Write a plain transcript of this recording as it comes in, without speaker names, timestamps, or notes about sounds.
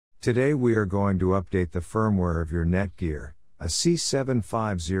Today we are going to update the firmware of your Netgear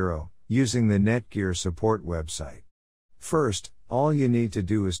AC750 using the Netgear support website. First, all you need to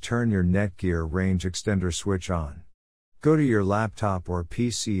do is turn your Netgear Range Extender switch on. Go to your laptop or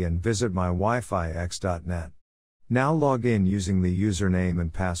PC and visit mywifix.net. Now log in using the username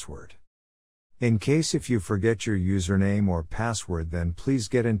and password. In case if you forget your username or password, then please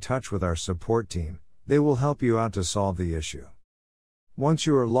get in touch with our support team. They will help you out to solve the issue. Once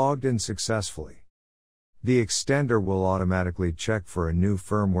you are logged in successfully, the extender will automatically check for a new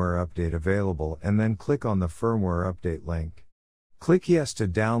firmware update available and then click on the firmware update link. Click yes to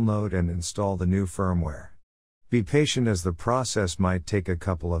download and install the new firmware. Be patient as the process might take a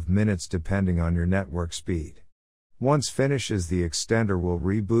couple of minutes depending on your network speed. Once finishes, the extender will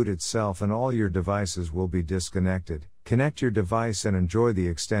reboot itself and all your devices will be disconnected. Connect your device and enjoy the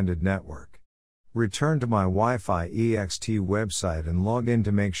extended network. Return to my Wi-Fi EXT website and log in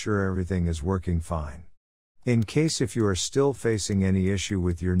to make sure everything is working fine. In case if you are still facing any issue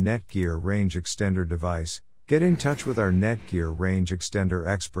with your Netgear Range Extender device, get in touch with our Netgear Range Extender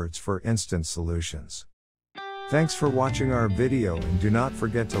experts for instant solutions. Thanks for watching our video, and do not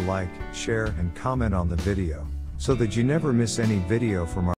forget to like, share and comment on the video, so that you never miss any video from our